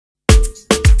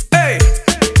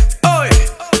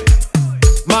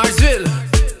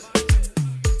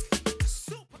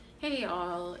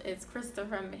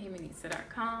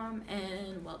Lisa.com,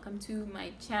 and welcome to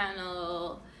my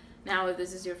channel. Now, if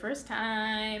this is your first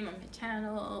time on my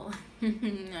channel,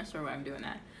 not sure why I'm doing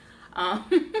that.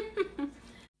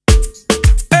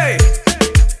 Hey,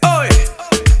 oi,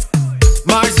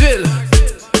 Marsville,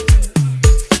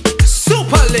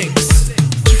 Super Links.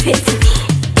 Give it to me.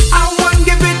 I want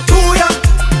give it to ya.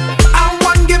 I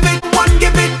want give it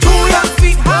to ya.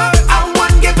 Sweetheart, I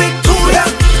want give it to ya.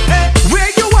 Where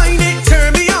you whine it,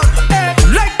 turn me on.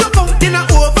 Like the fountain I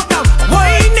overcome.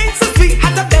 Wine it so sweet,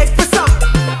 had to beg for some.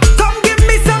 Come give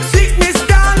me some sweetness,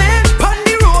 darling. Pon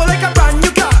the roll like a brand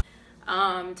new car.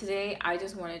 Today I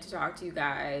just wanted to talk to you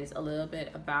guys a little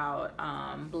bit about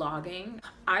blogging.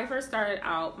 I first started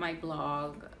out my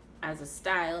blog as a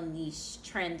style niche,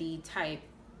 trendy type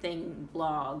thing,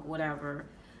 blog, whatever,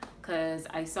 because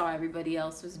I saw everybody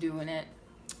else was doing it,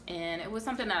 and it was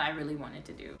something that I really wanted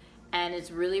to do. And it's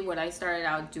really what I started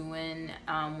out doing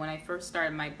when I first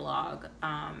started my blog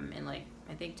in, like,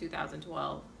 I think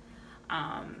 2012.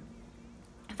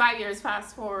 5 years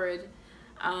fast forward,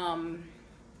 I'm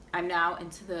now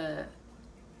into the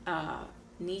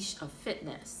niche of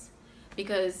fitness,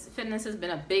 because fitness has been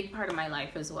a big part of my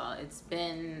life as well. It's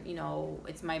been, you know,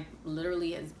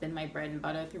 literally has been my bread and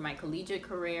butter through my collegiate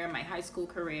career, my high school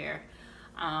career,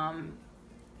 and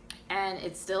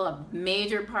it's still a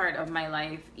major part of my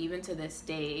life even to this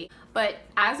day. But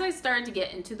as I started to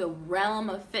get into the realm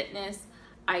of fitness,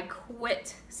 I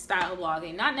quit style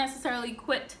blogging. Not necessarily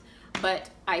quit, but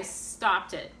I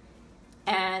stopped it.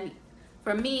 And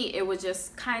for me, it was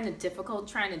just kind of difficult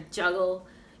trying to juggle,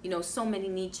 you know, so many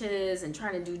niches and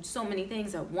trying to do so many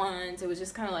things at once. It was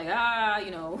just kind of like,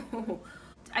 you know,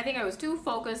 I think I was too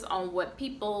focused on what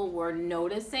people were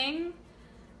noticing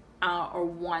or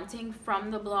wanting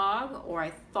from the blog, or I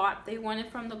thought they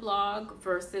wanted from the blog,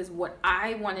 versus what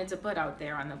I wanted to put out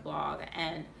there on the blog.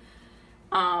 And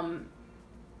I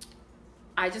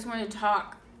just wanted to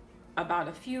talk about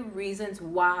a few reasons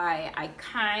why I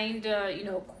kind of, you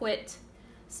know, quit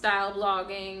style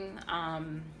blogging.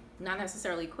 Not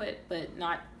necessarily quit, but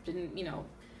didn't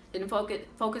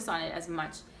focus on it as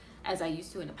much as I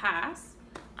used to in the past.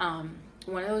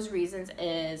 One of those reasons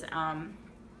is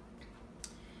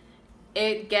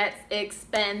it gets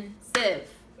expensive.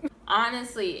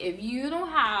 Honestly, if you don't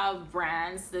have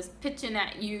brands that's pitching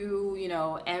at you, you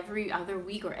know, every other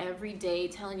week or every day,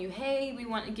 telling you, hey, we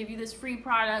want to give you this free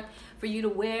product for you to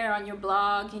wear on your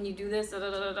blog, can you do this, da,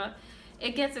 da, da, da.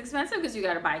 It gets expensive because you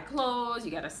got to buy clothes,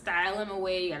 you got to style them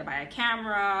away, you got to buy a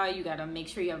camera, you got to make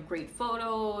sure you have great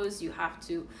photos, you have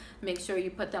to make sure you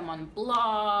put them on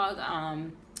blog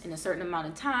in a certain amount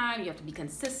of time, you have to be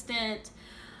consistent.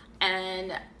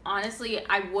 And honestly,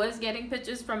 I was getting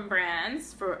pitches from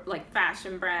brands, for like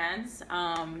fashion brands.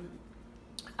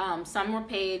 Some were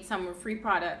paid, some were free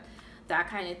product, that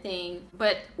kind of thing.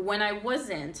 But when I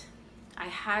wasn't, I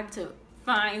had to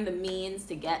find the means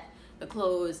to get the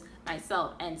clothes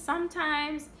myself, and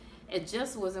sometimes it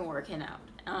just wasn't working out.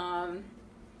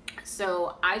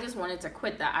 So I just wanted to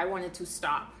quit that. I wanted to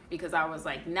stop, because I was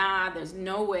like, nah, there's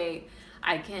no way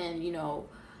I can, you know,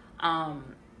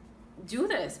 do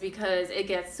this, because it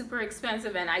gets super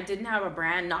expensive. And I didn't have a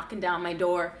brand knocking down my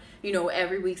door, you know,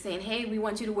 every week saying, hey, we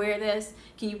want you to wear this,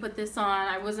 can you put this on?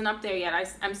 I wasn't up there yet.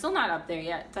 I'm still not up there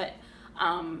yet, but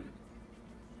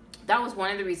that was one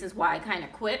of the reasons why I kind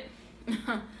of quit.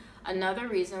 Another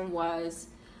reason was,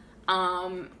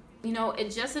 you know,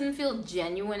 it just didn't feel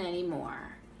genuine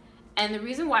anymore. And the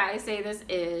reason why I say this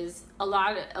is a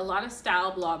lot of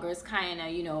style bloggers kind of,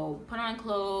 you know, put on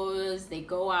clothes, they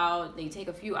go out, they take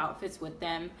a few outfits with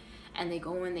them, and they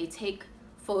go and they take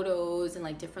photos in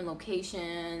like different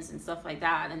locations and stuff like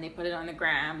that, and they put it on the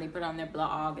gram, they put it on their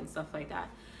blog and stuff like that.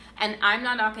 And I'm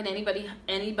not knocking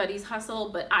anybody's hustle,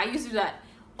 but I used to do that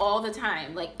all the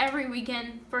time. Like every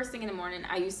weekend, first thing in the morning,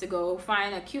 I used to go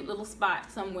find a cute little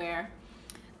spot somewhere,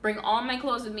 bring all my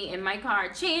clothes with me in my car,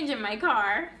 change in my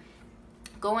car,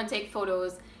 go and take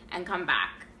photos, and come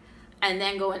back, and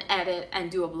then go and edit and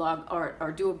do a blog,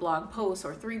 or do a blog post,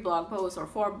 or 3 blog posts, or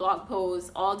 4 blog posts,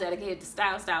 all dedicated to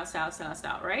style,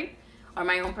 right? Or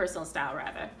my own personal style,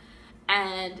 rather.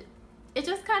 And it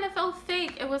just kind of felt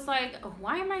fake. It was like,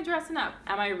 why am I dressing up?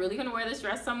 Am I really gonna wear this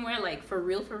dress somewhere, like for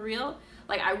real?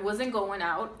 Like, I wasn't going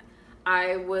out.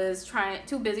 I was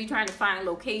too busy trying to find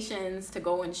locations to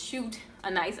go and shoot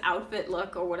a nice outfit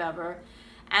look or whatever.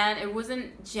 And it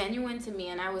wasn't genuine to me.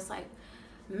 And I was like,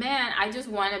 man, I just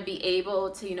want to be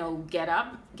able to, you know, get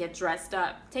up, get dressed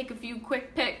up, take a few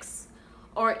quick pics,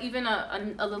 or even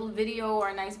a little video or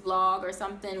a nice vlog or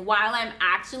something while I'm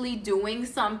actually doing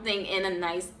something in a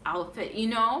nice outfit, you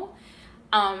know?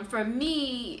 For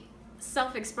me,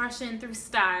 self-expression through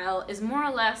style is more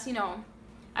or less, you know,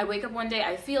 I wake up one day,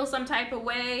 I feel some type of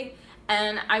way,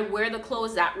 and I wear the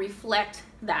clothes that reflect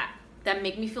that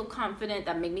make me feel confident,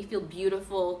 that make me feel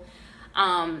beautiful,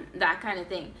 that kind of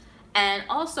thing. And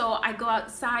also I go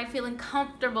outside feeling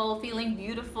comfortable, feeling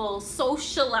beautiful,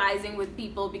 socializing with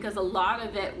people, because a lot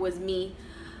of it was me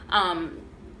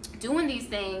doing these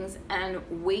things and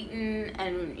waiting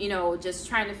and, you know, just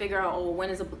trying to figure out, oh, when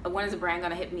is a brand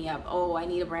gonna hit me up? Oh, I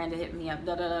need a brand to hit me up,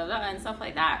 da da da da, and stuff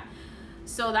like that.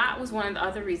 So that was one of the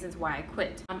other reasons why I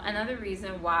quit. Another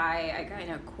reason why I kind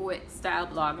of quit style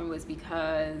blogging was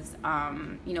because,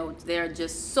 you know, there are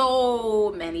just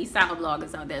so many style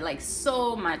bloggers out there, like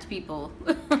so much people.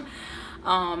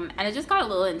 And it just got a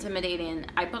little intimidating.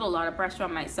 I put a lot of pressure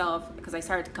on myself because I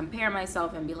started to compare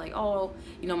myself and be like, oh,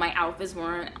 you know, my outfits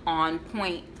weren't on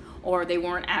point, or they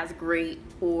weren't as great,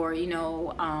 or, you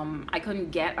know, I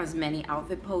couldn't get as many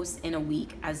outfit posts in a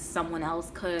week as someone else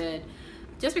could.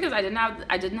 Just because I didn't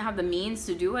have the means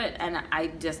to do it, and I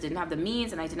just didn't have the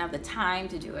means, and I didn't have the time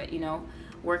to do it. You know,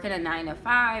 working a 9 to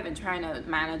 5 and trying to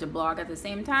manage a blog at the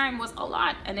same time was a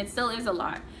lot, and it still is a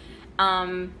lot.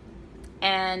 And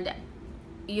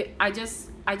I just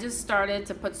started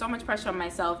to put so much pressure on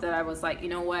myself that I was like, you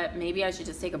know what, maybe I should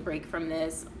just take a break from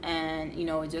this. And, you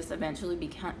know, it just eventually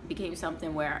became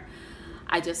something where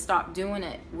I just stopped doing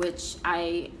it, which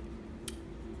I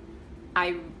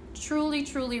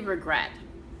truly regret.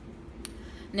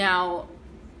 Now,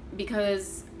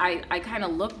 because I kind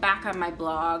of look back on my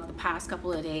blog the past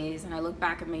couple of days, and I look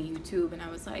back at my YouTube, and I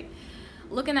was like,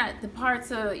 looking at the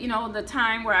parts of, you know, the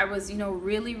time where I was, you know,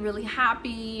 really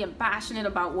happy and passionate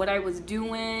about what I was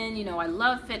doing. You know, I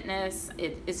love fitness.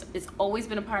 It's always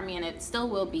been a part of me, and it still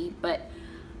will be, but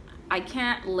I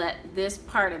can't let this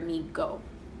part of me go.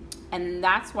 And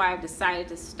that's why I've decided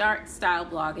to start style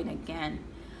blogging again.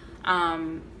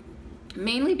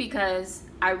 Mainly because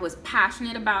I was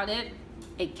passionate about it.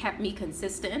 It kept me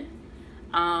consistent.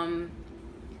 I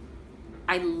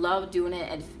love doing it,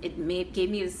 and it gave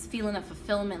me this feeling of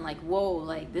fulfillment, like, whoa,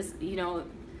 like this, you know,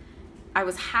 I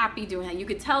was happy doing it. You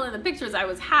could tell in the pictures I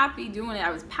was happy doing it.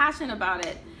 I was passionate about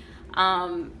it.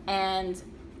 And,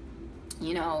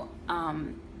 you know,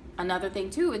 another thing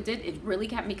too, it really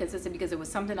kept me consistent because it was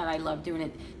something that I loved doing.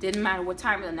 It didn't matter what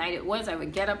time of the night it was. I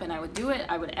would get up and I would do it.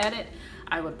 I would edit.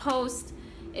 I would post.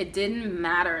 It didn't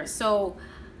matter. So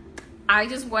I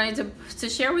just wanted to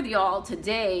share with y'all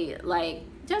today, like,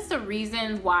 just a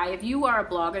reason why, if you are a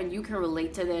blogger and you can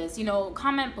relate to this, you know,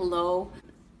 comment below.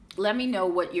 Let me know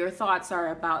what your thoughts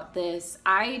are about this.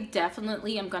 I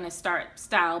definitely am going to start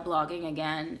style blogging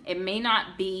again. It may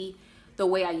not be the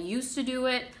way I used to do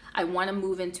it. I want to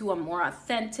move into a more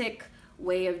authentic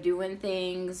way of doing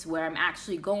things, where I'm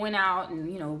actually going out and,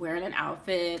 you know, wearing an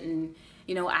outfit and,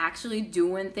 you know, actually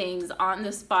doing things on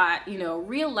the spot, you know,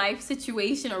 real life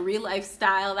situation or real life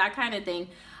style, that kind of thing.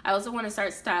 I also want to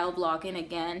start style blogging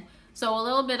again. So a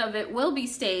little bit of it will be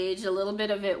staged, a little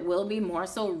bit of it will be more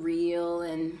so real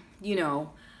and, you know,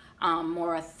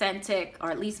 more authentic, or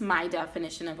at least my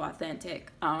definition of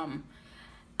authentic.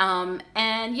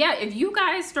 And yeah, if you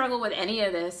guys struggle with any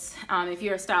of this, if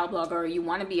you're a style blogger, or you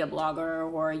want to be a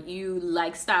blogger, or you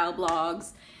like style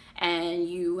blogs, and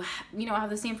you know,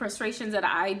 have the same frustrations that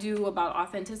I do about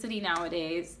authenticity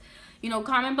nowadays, you know,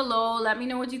 comment below. Let me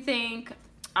know what you think.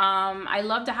 I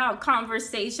love to have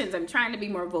conversations. I'm trying to be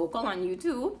more vocal on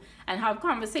YouTube and have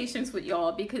conversations with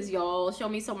y'all, because y'all show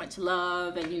me so much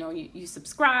love, and, you know, you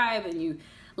subscribe and you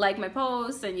like my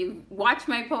posts and you watch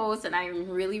my posts, and I'm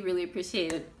really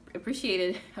appreciative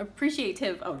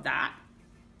of that.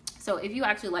 So if you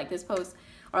actually like this post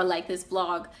or like this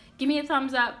vlog, give me a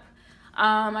thumbs up.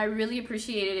 I really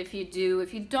appreciate it if you do.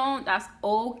 If you don't, that's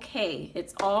okay.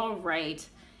 It's all right.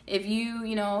 If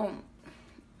you know,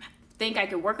 think I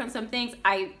could work on some things,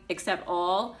 I accept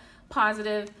all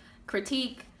positive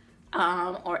critique,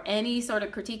 or any sort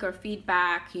of critique or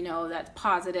feedback, you know, that's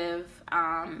positive.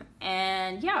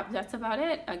 And yeah, that's about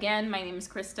it. Again, my name is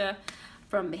Krista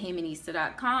from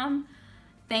BehayManista.com.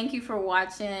 Thank you for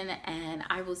watching, and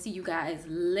I will see you guys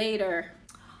later.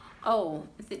 Oh,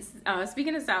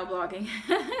 speaking of style blogging,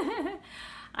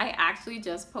 I actually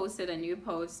just posted a new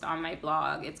post on my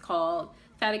blog. It's called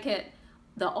Fetiquette,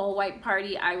 the all-white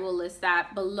party. I will list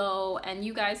that below, and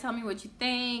you guys tell me what you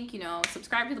think. You know,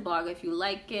 subscribe to the blog if you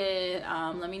like it.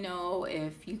 Let me know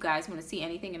if you guys want to see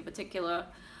anything in particular.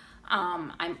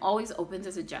 I'm always open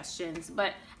to suggestions,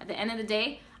 but at the end of the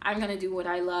day, I'm gonna do what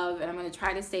I love, and I'm gonna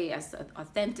try to stay as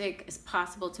authentic as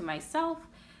possible to myself,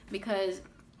 because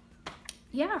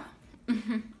yeah.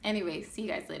 Anyway, see you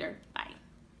guys later. Bye.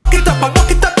 Get up, I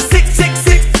walk it up,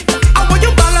 666. I want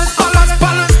you balance.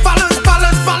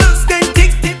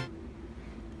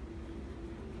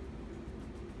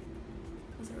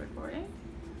 Is it recording?